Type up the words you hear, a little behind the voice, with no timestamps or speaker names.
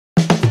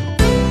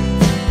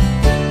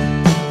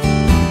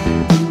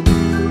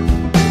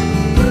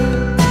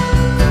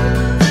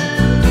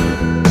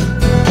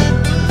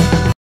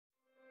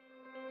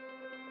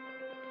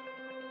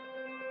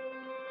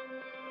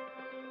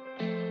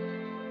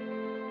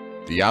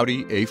The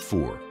Audi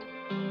A4.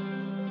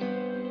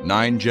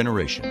 9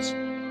 generations.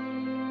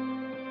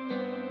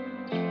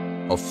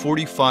 A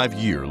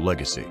 45-year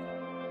legacy.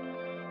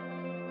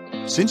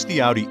 Since the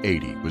Audi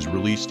 80 was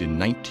released in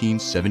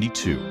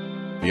 1972,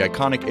 the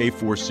iconic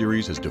A4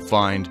 series has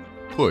defined,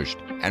 pushed,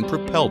 and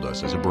propelled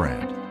us as a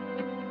brand.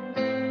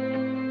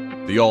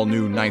 The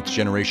all-new 9th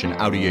generation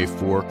Audi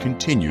A4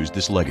 continues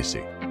this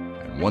legacy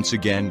and once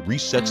again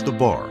resets the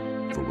bar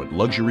for what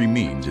luxury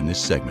means in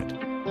this segment.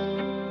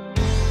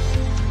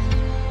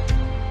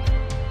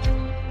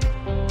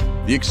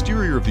 The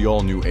exterior of the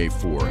all-new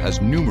A4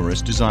 has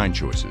numerous design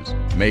choices,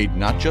 made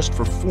not just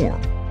for form,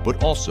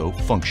 but also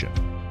function.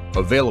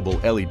 Available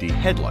LED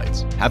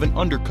headlights have an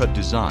undercut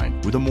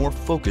design with a more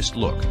focused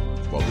look,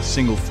 while the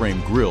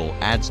single-frame grille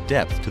adds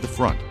depth to the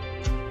front.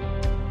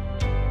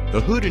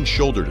 The hood and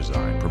shoulder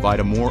design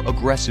provide a more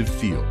aggressive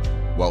feel,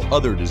 while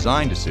other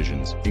design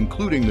decisions,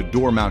 including the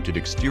door-mounted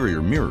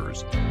exterior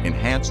mirrors,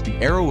 enhance the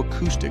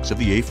aeroacoustics of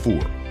the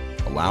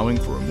A4, allowing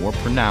for a more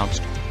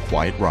pronounced,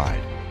 quiet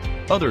ride.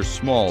 Other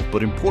small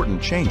but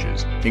important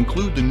changes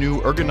include the new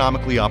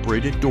ergonomically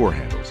operated door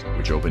handles,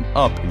 which open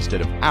up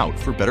instead of out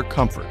for better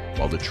comfort,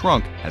 while the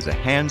trunk has a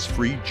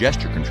hands-free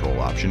gesture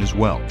control option as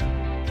well.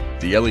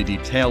 The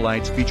LED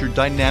taillights feature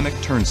dynamic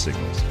turn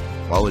signals,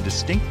 while a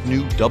distinct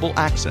new double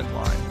accent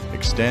line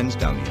extends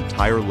down the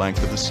entire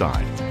length of the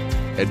side.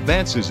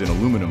 Advances in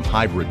aluminum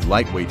hybrid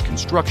lightweight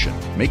construction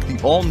make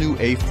the all-new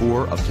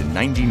A4 up to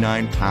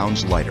 99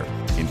 pounds lighter.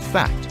 In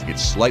fact,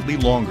 it's slightly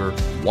longer,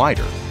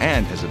 wider,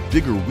 and has a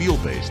bigger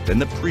wheelbase than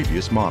the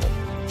previous model.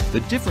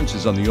 The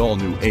differences on the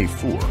all-new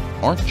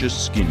A4 aren't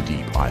just skin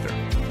deep either.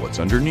 What's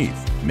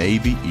underneath may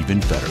be even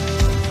better.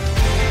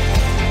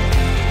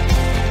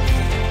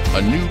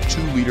 A new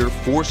 2-liter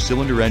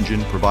 4-cylinder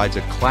engine provides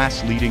a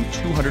class-leading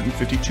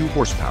 252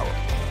 horsepower,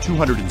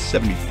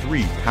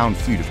 273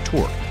 pound-feet of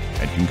torque,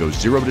 and can go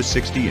 0 to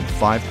 60 in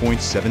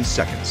 5.7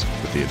 seconds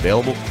with the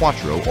available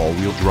Quattro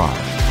all-wheel drive.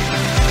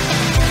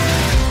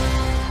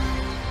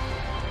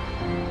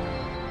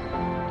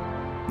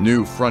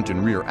 New front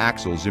and rear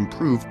axles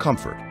improve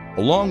comfort,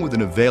 along with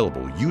an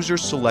available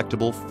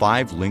user-selectable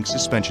 5-link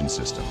suspension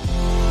system.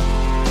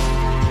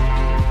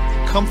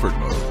 Comfort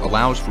mode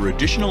allows for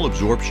additional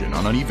absorption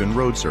on uneven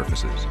road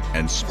surfaces,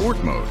 and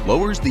Sport mode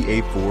lowers the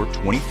A4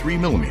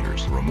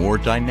 23mm for a more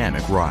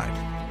dynamic ride.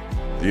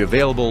 The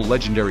available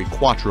legendary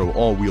Quattro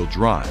all-wheel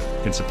drive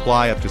can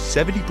supply up to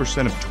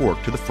 70% of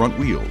torque to the front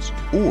wheels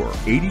or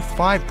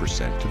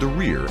 85% to the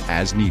rear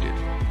as needed.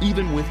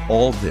 Even with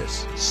all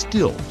this,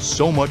 still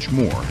so much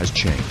more has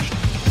changed.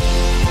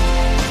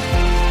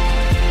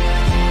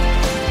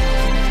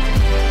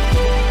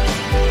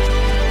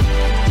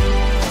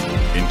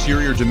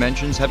 Interior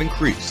dimensions have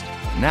increased,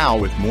 now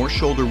with more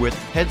shoulder width,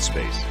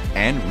 headspace,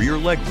 and rear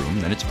legroom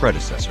than its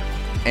predecessor.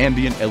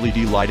 Ambient LED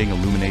lighting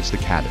illuminates the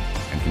cabin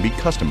and can be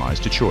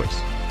customized to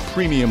choice.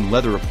 Premium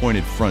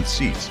leather-appointed front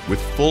seats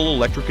with full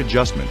electric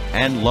adjustment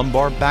and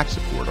lumbar back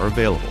support are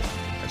available,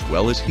 as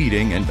well as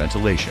heating and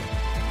ventilation.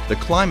 The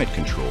climate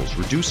controls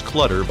reduce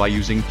clutter by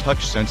using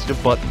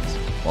touch-sensitive buttons,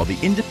 while the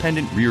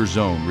independent rear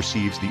zone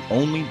receives the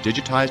only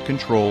digitized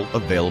control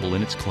available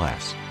in its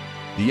class.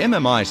 The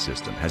MMI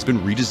system has been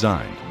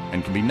redesigned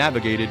and can be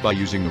navigated by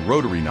using the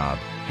rotary knob,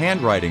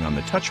 handwriting on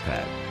the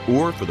touchpad,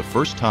 or, for the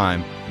first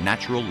time,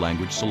 natural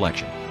language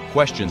selection.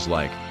 Questions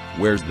like,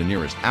 "Where's the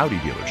nearest Audi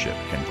dealership?"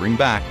 can bring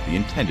back the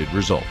intended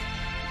result.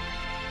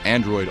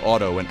 Android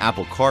Auto and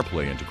Apple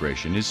CarPlay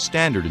integration is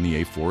standard in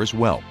the A4 as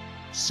well.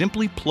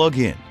 Simply plug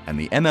in, and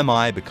the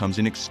MMI becomes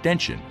an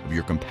extension of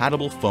your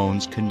compatible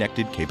phone's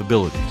connected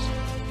capabilities.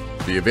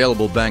 The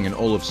available Bang &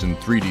 Olufsen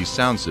 3D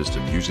sound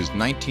system uses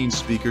 19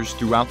 speakers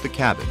throughout the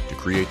cabin to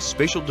create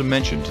spatial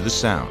dimension to the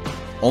sound,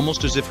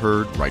 almost as if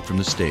heard right from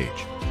the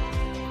stage.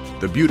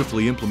 The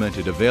beautifully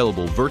implemented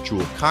available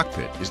virtual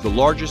cockpit is the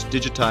largest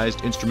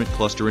digitized instrument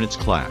cluster in its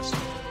class.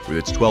 With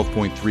its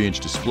 12.3-inch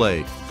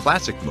display,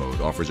 Classic Mode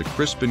offers a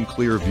crisp and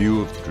clear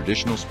view of the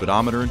traditional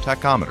speedometer and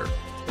tachometer,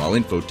 while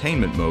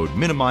Infotainment Mode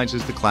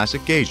minimizes the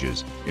classic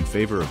gauges in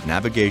favor of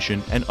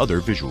navigation and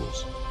other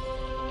visuals.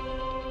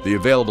 The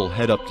available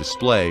head-up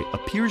display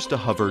appears to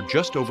hover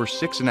just over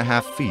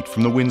 6.5 feet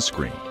from the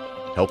windscreen,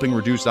 helping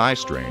reduce eye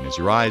strain as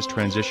your eyes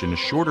transition a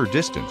shorter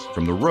distance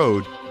from the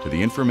road to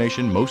the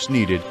information most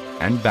needed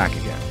and back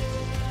again.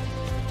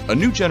 A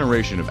new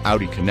generation of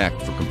Audi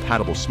Connect for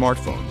compatible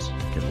smartphones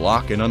can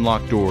lock and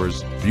unlock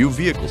doors, view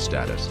vehicle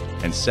status,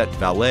 and set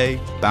valet,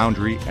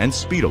 boundary, and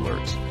speed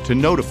alerts to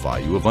notify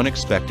you of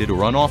unexpected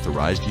or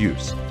unauthorized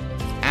use.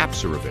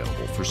 Apps are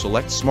available for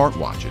select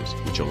smartwatches,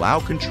 which allow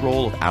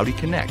control of Audi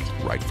Connect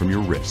right from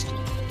your wrist.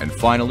 And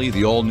finally,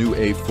 the all-new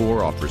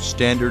A4 offers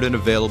standard and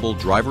available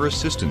driver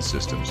assistance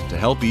systems to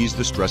help ease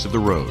the stress of the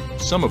road,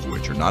 some of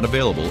which are not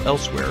available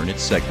elsewhere in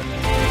its segment.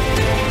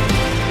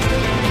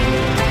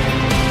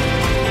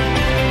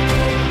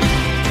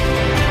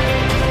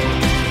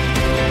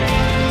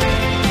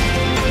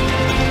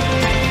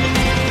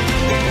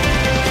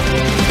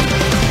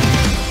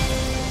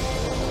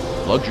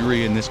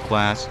 Luxury in this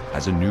class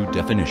has a new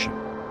definition: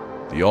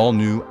 the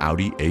all-new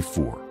Audi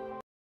A4.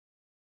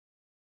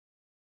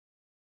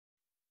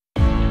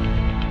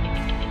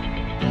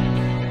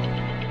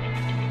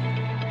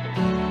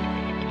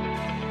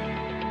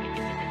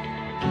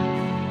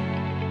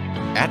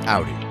 At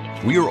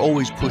Audi, we are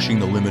always pushing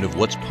the limit of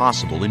what's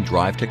possible in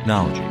drive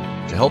technology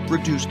to help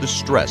reduce the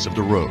stress of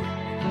the road.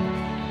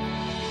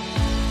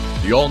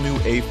 The all-new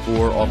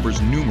A4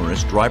 offers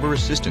numerous driver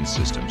assistance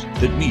systems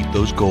that meet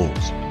those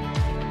goals.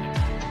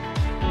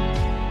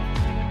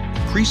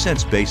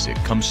 Presense Basic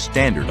comes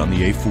standard on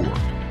the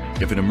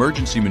A4. If an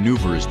emergency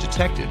maneuver is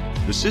detected,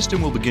 the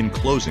system will begin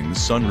closing the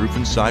sunroof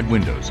and side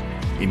windows,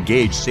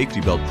 engage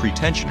safety belt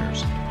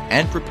pretensioners,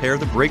 and prepare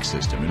the brake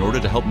system in order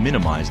to help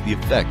minimize the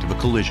effect of a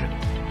collision.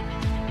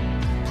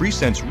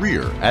 Presense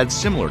Rear adds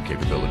similar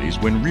capabilities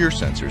when rear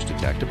sensors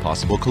detect a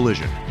possible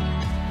collision.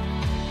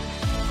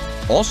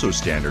 Also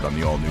standard on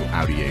the all-new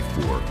Audi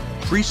A4,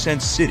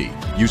 Presense City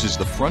uses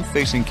the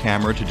front-facing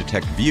camera to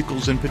detect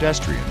vehicles and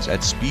pedestrians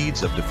at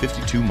speeds up to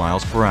 52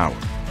 miles per hour.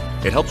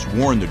 It helps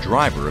warn the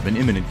driver of an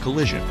imminent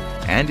collision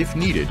and, if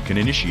needed, can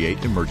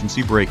initiate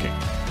emergency braking.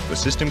 The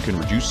system can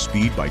reduce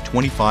speed by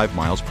 25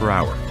 miles per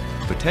hour,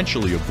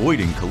 potentially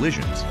avoiding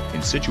collisions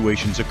in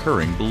situations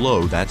occurring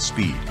below that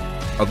speed.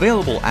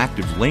 Available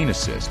Active Lane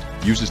Assist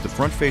uses the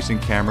front-facing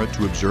camera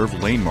to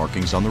observe lane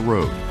markings on the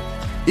road.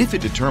 If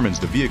it determines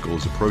the vehicle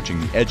is approaching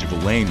the edge of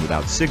a lane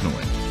without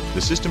signaling, the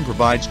system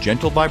provides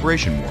gentle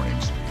vibration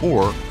warnings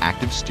or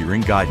active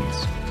steering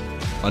guidance.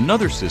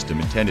 Another system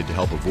intended to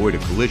help avoid a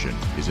collision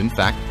is in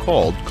fact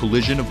called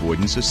Collision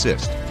Avoidance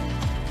Assist.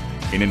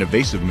 In an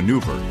evasive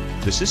maneuver,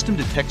 the system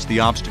detects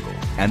the obstacle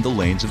and the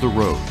lanes of the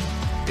road.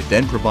 It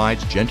then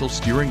provides gentle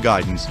steering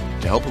guidance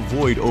to help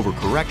avoid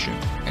overcorrection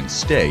and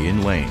stay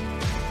in lane.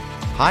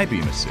 High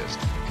Beam Assist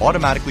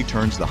automatically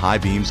turns the high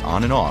beams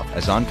on and off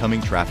as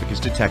oncoming traffic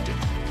is detected,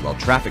 while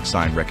traffic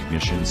sign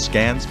recognition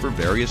scans for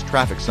various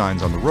traffic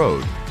signs on the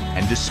road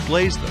and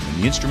displays them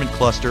in the instrument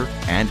cluster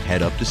and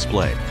head-up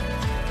display.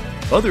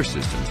 Other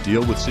systems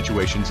deal with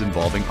situations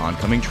involving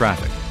oncoming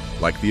traffic,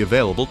 like the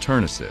available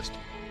Turn Assist.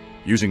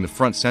 Using the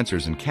front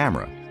sensors and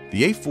camera,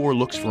 the A4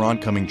 looks for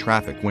oncoming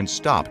traffic when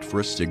stopped for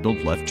a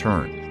signaled left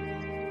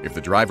turn. If the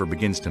driver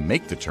begins to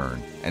make the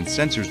turn and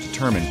sensors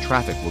determine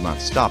traffic will not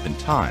stop in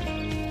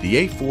time,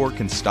 the A4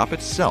 can stop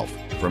itself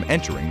from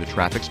entering the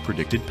traffic's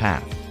predicted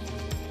path.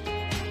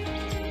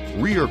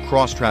 Rear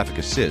Cross Traffic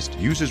Assist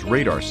uses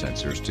radar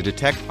sensors to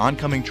detect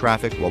oncoming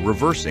traffic while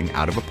reversing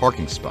out of a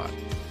parking spot.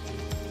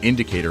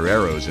 Indicator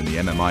arrows in the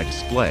MMI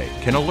display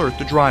can alert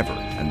the driver,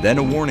 and then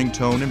a warning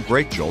tone and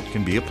brake jolt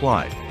can be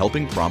applied,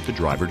 helping prompt the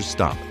driver to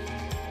stop.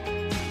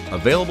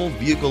 Available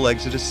Vehicle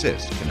Exit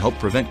Assist can help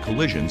prevent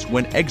collisions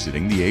when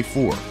exiting the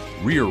A4.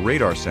 Rear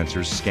radar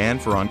sensors scan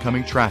for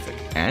oncoming traffic,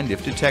 and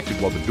if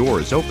detected while the door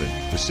is open,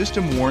 the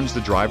system warns the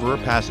driver or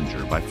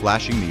passenger by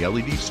flashing the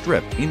LED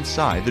strip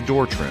inside the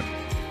door trim.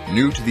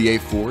 New to the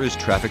A4 is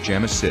Traffic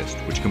Jam Assist,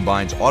 which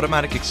combines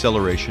automatic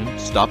acceleration,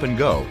 stop and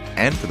go,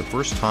 and for the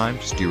first time,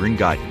 steering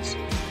guidance.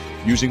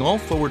 Using all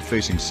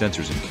forward-facing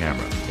sensors and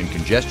camera, in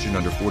congestion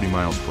under 40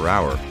 miles per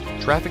hour,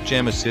 Traffic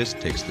Jam Assist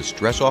takes the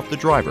stress off the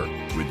driver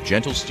with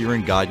gentle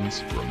steering guidance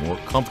for a more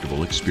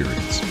comfortable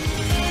experience.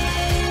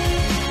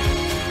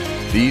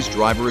 These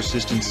driver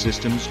assistance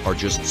systems are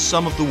just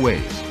some of the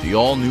ways the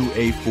all-new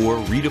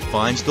A4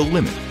 redefines the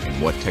limit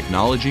in what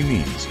technology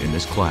means in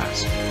this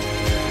class.